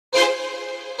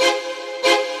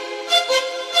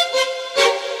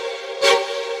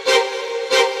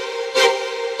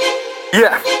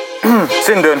Yeah,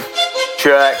 Sinden,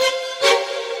 check.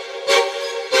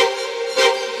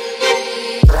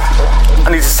 I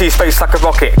need to see space like a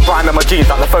rocket. Grime in my jeans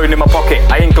like the phone in my pocket.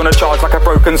 I ain't gonna charge like a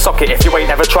broken socket. If you ain't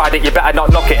ever tried it, you better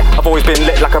not knock it. I've always been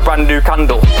lit like a brand new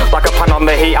candle. Like a pan on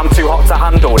the heat, I'm too hot to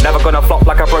handle. Never gonna flop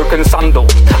like a broken sandal.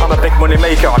 I'm a big money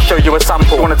maker, I'll show you a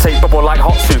sample. Wanna take bubble like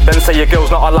hot soup, then say your girl's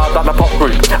not allowed like the pop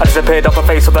group. I disappeared off the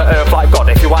face of the earth like God.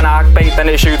 If you wanna act bait, then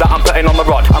it's you that I'm putting on the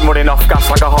rod. I'm running off gas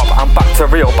like a hop. I'm back to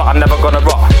real, but I'm never gonna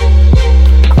rot.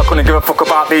 I couldn't give a fuck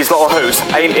about these little hoes.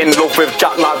 I ain't in love with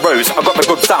Jack like Rose. I got the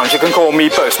good sounds, you can call me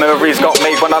boast. Memories got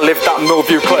made when I lived that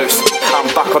Millview close. I'm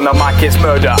back on the mic, it's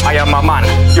murder. I am my man,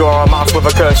 you're a mouse with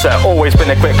a cursor. Always been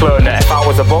a quick learner. If I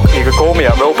was a book, you could call me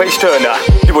a real page turner.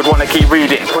 You would wanna keep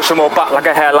reading, push them all back like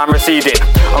a hairline receding.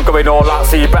 I'm going all out,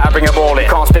 so you better bring them all in.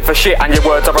 Can't spit for shit and your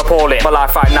words are appalling. My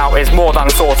life right now is more than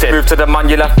sorted. Move to the man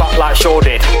you left back like Shaw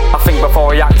did. I think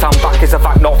before I act, I'm back is a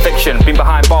fact, not fiction. Been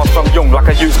behind bars from young like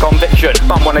a youth's conviction.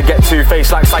 Man wanna get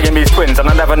two-faced like Siamese twins, and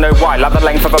I never know why, like the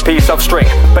length of a piece of string.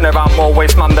 Been around more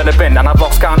waste man than a bin, and I've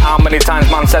lost count how many times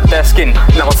man said their skin.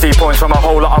 Now I see points from a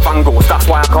whole lot of angles. That's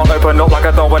why I can't open up like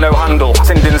a door with no handle.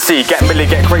 Sinden C, get milli,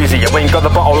 get crazy. You ain't got the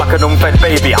bottle like an unfed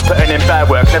baby. I'm putting in fair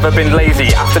work, never been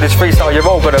lazy. After this freestyle, you're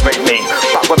all gonna rate me.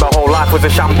 Back when my whole life was a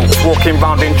shambles. Walking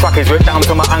round in trackies ripped down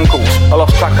to my ankles. I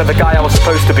lost track of the guy I was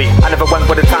supposed to be. I never went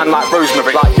with a tan like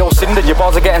Rosemary. Like, yo Sinden, your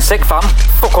bars are getting sick, fam.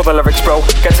 Fuck all the lyrics, bro.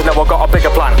 Get to know I got a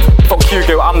bigger plan. Fuck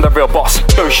Hugo, I'm the real boss.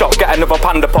 Go shop, get another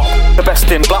panda pop. The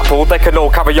best in Blackpool, they can all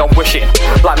carry on wishing.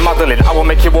 Like Madeline, I will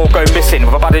make you all go missing.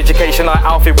 With a bad education like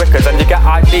Alfie Wickers, and you get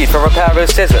IDs for a pair of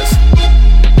scissors.